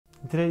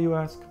Today you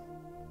ask,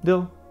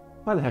 Dill,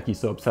 why the heck are you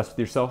so obsessed with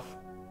yourself?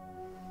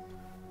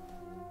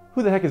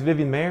 Who the heck is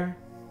Vivian Maier?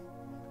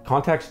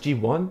 Contax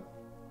G1?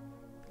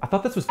 I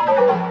thought this was...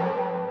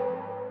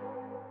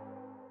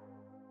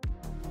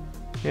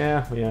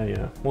 Yeah,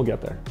 we'll get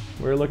there.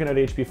 We're looking at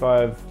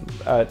HP5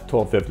 at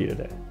 1250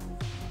 today.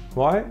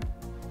 Why?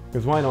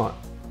 Because why not?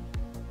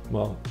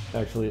 Well,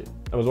 actually,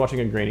 I was watching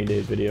a Grainy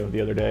Days video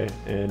the other day,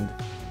 and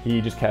he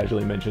just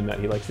casually mentioned that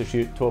he likes to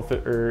shoot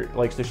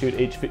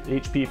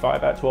HP5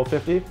 at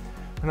 1250,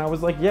 and I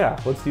was like, yeah,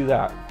 let's do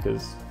that,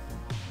 because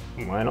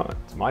why not?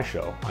 It's my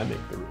show. I make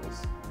the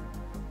rules.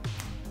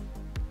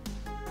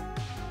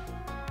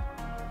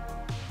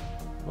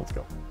 Let's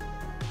go.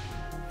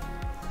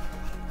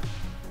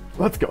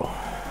 Let's go.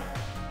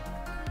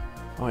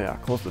 Oh yeah,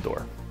 close the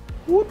door.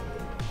 Whoop.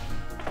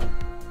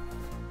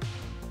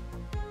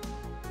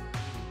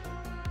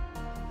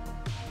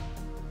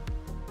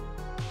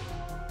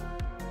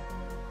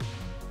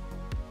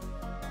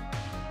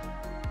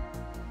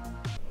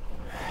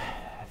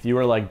 If you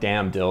were like,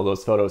 damn Dill,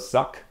 those photos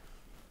suck,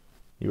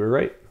 you were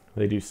right.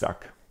 They do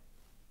suck.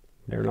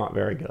 They're not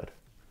very good.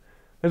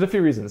 There's a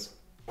few reasons.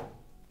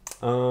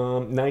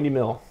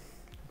 90mm,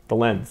 the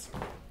lens.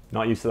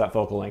 Not used to that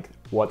focal length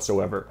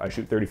whatsoever. I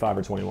shoot 35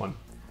 or 21.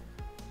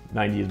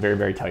 90 is very,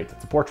 very tight.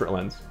 It's a portrait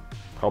lens.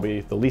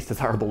 Probably the least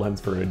desirable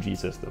lens for a G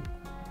system.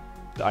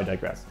 I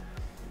digress.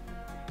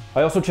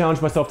 I also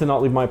challenged myself to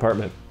not leave my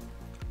apartment.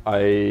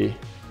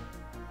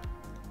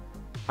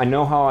 I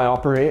know how I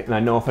operate, and I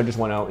know if I just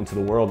went out into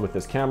the world with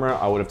this camera,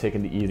 I would have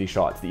taken the easy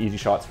shots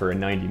for a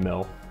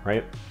 90mm,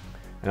 right?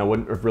 And I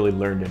wouldn't have really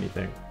learned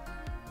anything.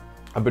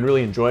 I've been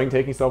really enjoying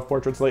taking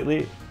self-portraits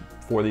lately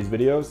for these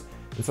videos,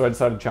 and so I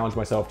decided to challenge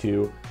myself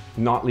to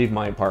not leave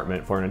my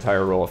apartment for an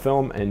entire roll of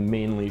film and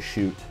mainly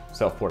shoot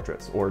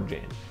self-portraits or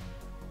Jane.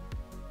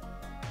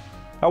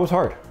 That was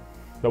hard.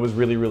 That was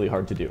really, really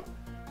hard to do.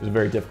 It was a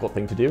very difficult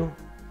thing to do.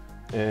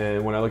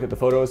 And when I look at the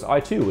photos, I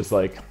too was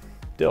like,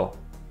 Dill,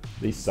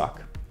 these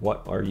suck.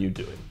 What are you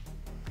doing?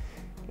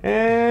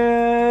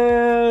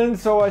 And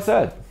so I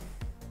said,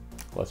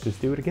 let's just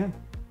do it again,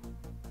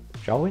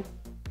 shall we?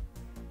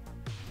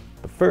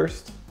 But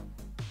first,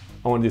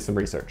 I want to do some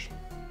research.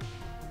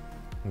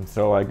 And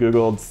so I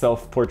Googled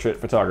self-portrait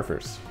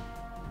photographers.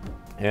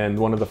 And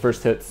one of the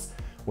first hits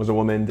was a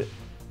woman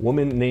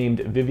named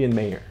Vivian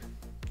Maier.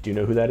 Do you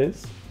know who that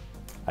is?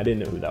 I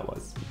didn't know who that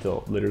was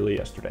until literally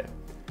yesterday.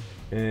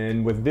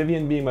 And with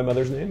Vivian being my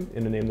mother's name,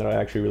 and a name that I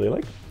actually really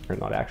like, or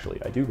not actually,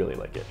 I do really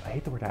like it. I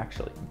hate the word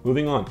actually.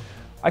 Moving on.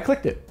 I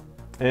clicked it,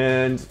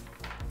 and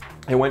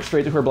it went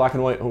straight to her black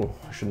and white. Oh,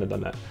 I shouldn't have done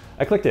that.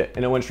 I clicked it,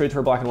 and it went straight to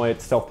her black and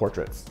white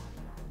self-portraits.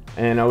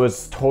 And I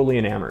was totally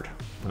enamored.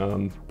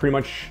 Pretty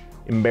much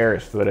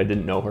embarrassed that I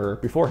didn't know her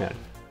beforehand.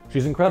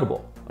 She's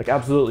incredible, like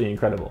absolutely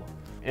incredible.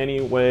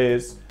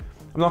 Anyways,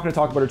 I'm not gonna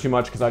talk about her too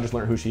much because I just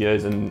learned who she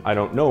is and I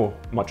don't know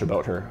much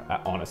about her,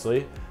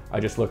 honestly. I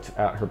just looked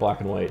at her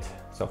black and white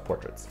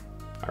self-portraits.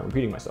 I'm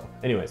repeating myself.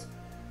 Anyways,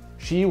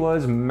 she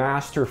was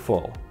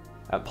masterful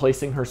at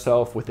placing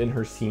herself within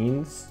her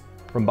scenes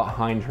from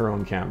behind her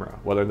own camera,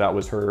 whether that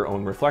was her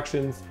own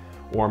reflections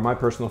or my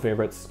personal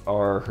favorites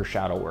are her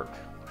shadow work.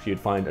 She'd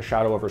find a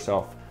shadow of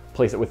herself,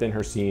 place it within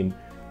her scene,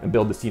 and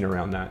build the scene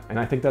around that. And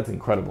I think that's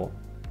incredible.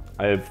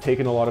 I've started to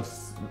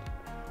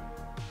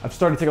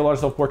take a lot of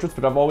self-portraits,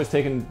 but I've always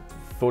taken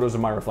photos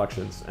of my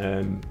reflections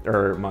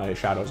or my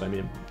shadows, I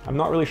mean. I'm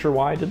not really sure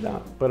why I did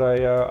that, but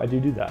I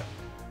do that.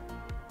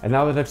 And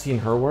now that I've seen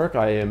her work,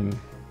 I am,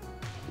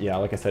 yeah,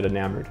 like I said,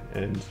 enamored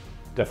and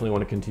definitely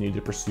want to continue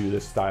to pursue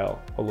this style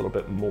a little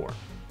bit more.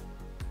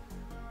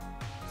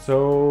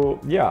 So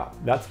yeah,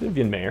 that's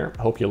Vivian Maier.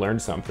 Hope you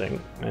learned something.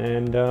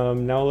 And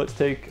now let's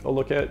take a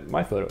look at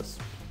my photos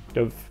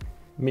of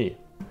me.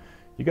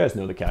 You guys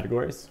know the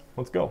categories.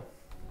 Let's go.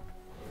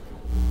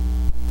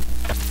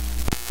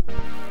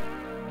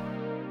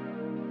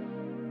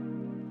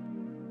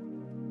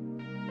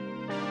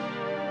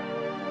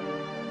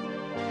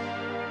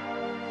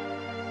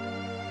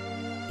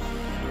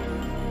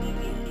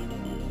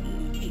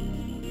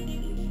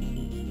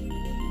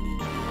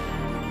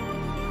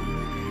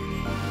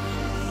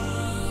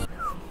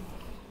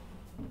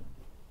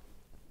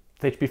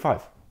 It's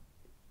HP5.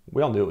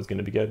 We all knew it was going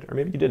to be good, or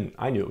maybe you didn't.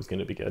 I knew it was going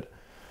to be good.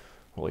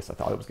 Well, at least I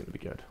thought it was going to be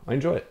good. I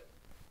enjoy it.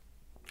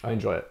 I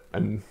enjoy it.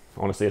 And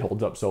honestly, it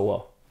holds up so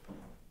well.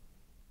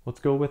 Let's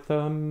go with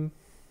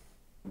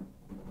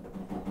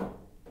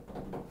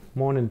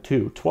morning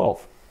 2,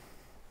 12.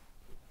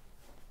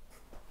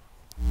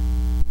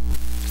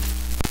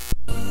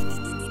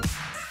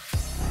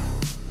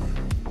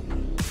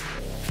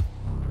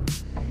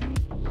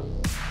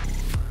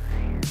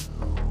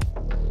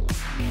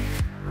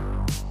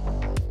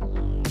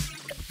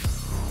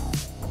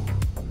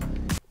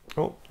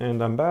 Oh,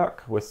 and I'm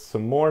back with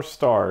some more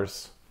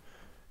stars.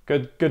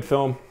 Good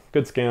film,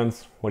 good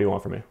scans. What do you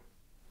want from me?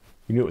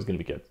 You knew it was going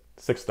to be good.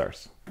 6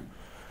 stars.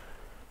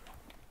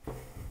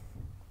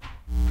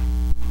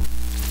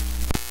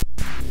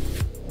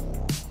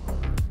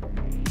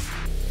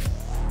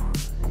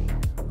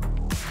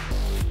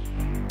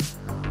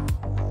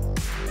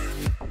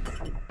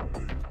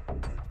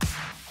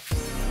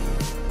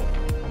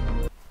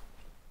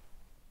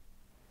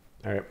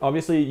 All right,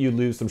 obviously you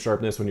lose some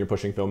sharpness when you're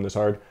pushing film this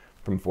hard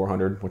from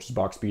 400, which is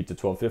box speed, to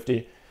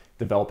 1250,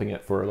 developing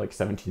it for like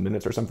 17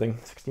 minutes or something.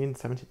 16,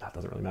 17, that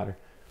doesn't really matter.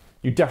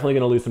 You're definitely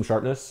gonna lose some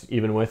sharpness,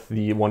 even with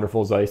the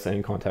wonderful Zeiss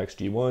and Contax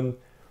G1.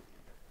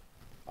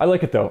 I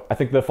like it though. I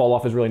think the fall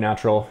off is really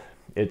natural.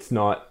 It's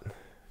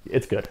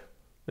good.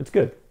 It's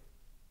good.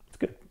 It's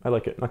good. I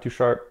like it. Not too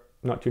sharp,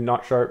 not too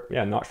not sharp.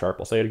 Yeah, not sharp,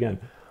 I'll say it again.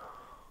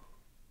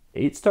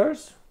 8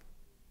 stars?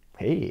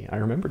 Hey, I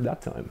remembered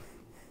that time.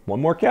 One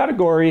more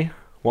category,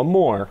 one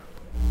more.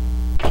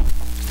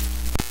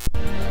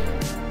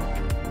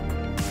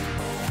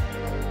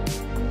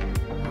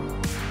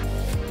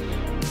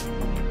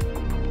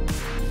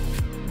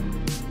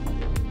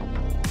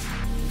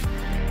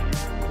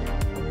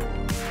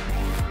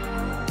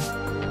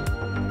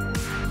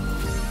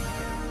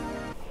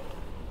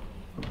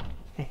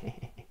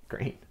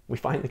 Grain. We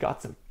finally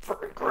got some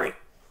freaking grain.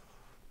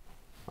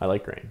 I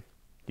like grain.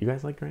 Do you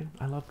guys like grain?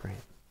 I love grain.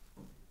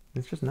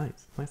 It's just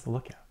nice. It's nice to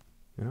look at.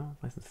 You know,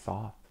 it's nice and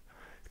soft.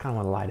 It's kind of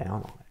want to lie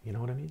down on it. You know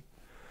what I mean?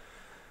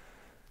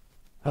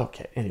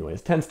 Okay,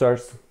 anyways, 10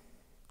 stars.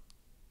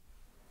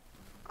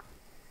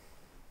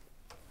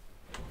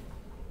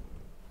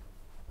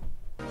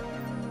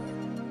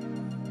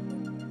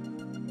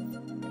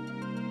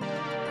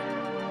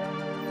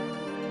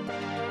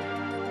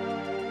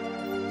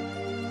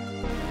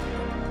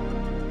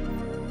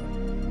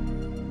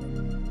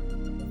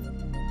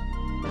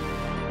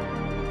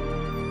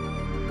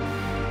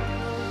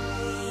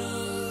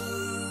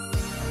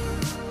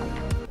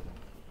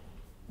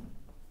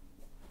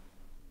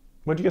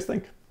 What did you guys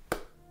think?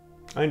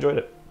 I enjoyed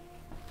it.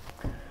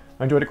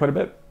 I enjoyed it quite a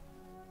bit.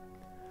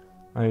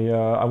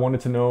 I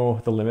wanted to know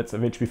the limits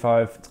of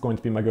HP5. It's going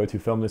to be my go-to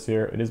film this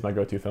year. It is my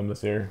go-to film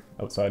this year,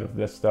 outside of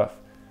this stuff.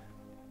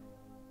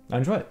 I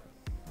enjoy it.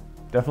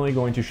 Definitely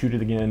going to shoot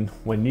it again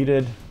when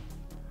needed,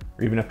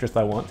 or even if just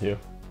I want to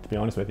be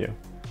honest with you.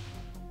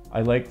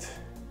 I liked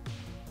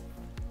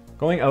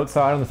going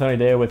outside on the sunny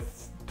day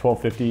with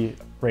 1250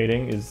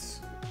 rating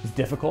is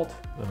difficult,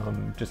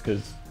 just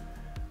because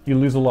you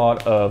lose a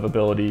lot of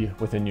ability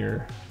within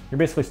you're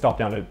basically stopped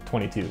down at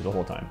 22 the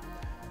whole time.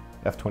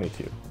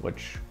 F22,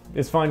 which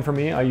is fine for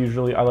me. I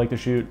like to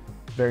shoot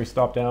very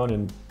stopped down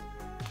and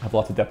have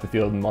lots of depth of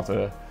field and lots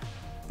of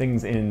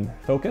things in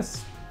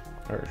focus,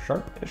 or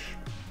sharp-ish.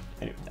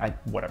 Anyway,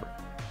 whatever.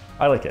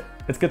 I like it.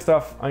 It's good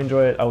stuff. I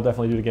enjoy it. I will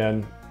definitely do it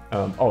again.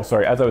 Oh,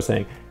 sorry, as I was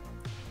saying,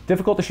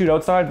 difficult to shoot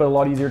outside, but a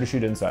lot easier to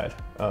shoot inside.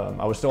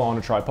 I was still on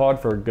a tripod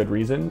for a good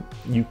reason.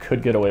 You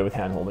could get away with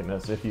hand holding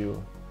this if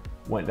you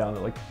went down to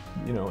like,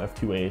 you know,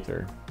 F2.8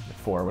 or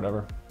F4 or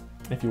whatever.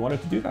 If you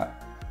wanted to do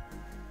that.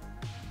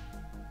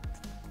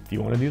 If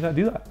you want to do that,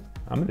 do that.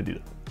 I'm gonna do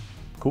that.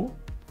 Cool?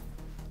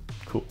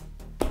 Cool.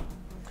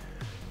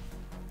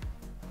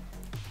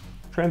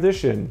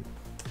 Transition.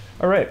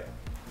 All right.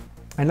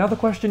 And now the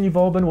question you've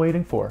all been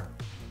waiting for.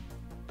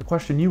 The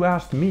question you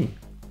asked me.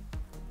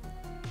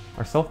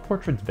 Are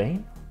self-portraits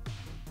vain?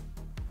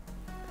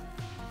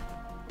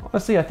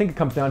 Honestly, I think it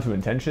comes down to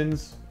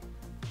intentions.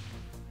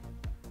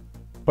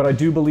 But I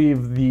do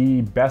believe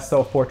the best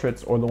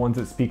self-portraits, or the ones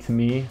that speak to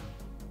me,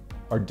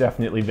 are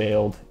definitely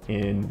veiled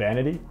in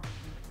vanity.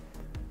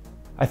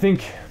 I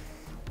think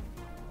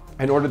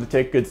in order to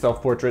take good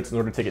self-portraits, in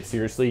order to take it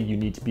seriously, you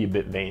need to be a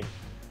bit vain.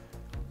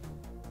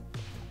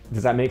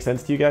 Does that make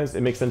sense to you guys?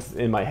 It makes sense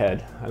in my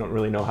head. I don't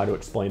really know how to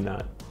explain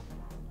that.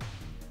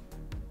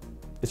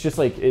 It's just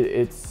like,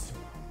 if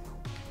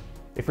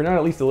you're not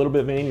at least a little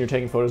bit vain, you're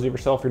taking photos of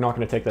yourself, you're not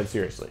going to take that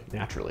seriously,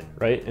 naturally,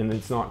 right? And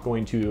it's not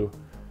going to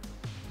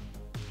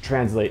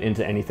translate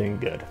into anything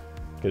good,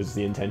 because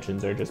the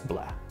intentions are just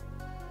blah.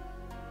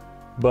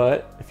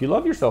 But if you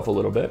love yourself a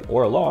little bit,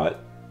 or a lot,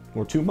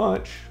 or too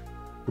much,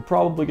 you're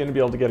probably going to be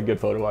able to get a good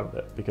photo out of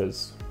it,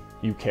 because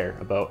you care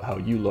about how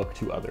you look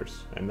to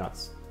others, and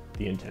that's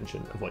the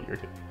intention of what you're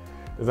doing.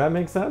 Does that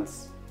make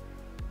sense?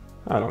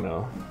 I don't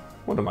know.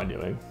 What am I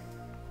doing?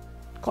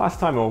 Class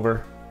time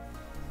over.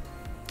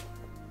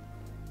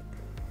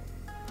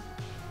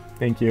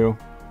 Thank you.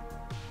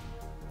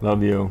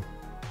 Love you.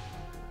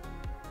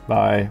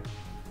 Bye.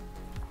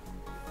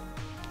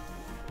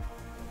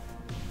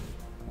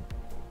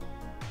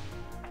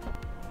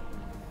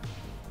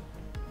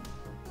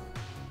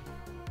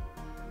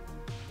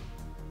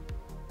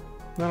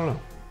 I don't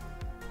know.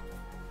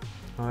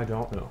 I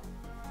don't know.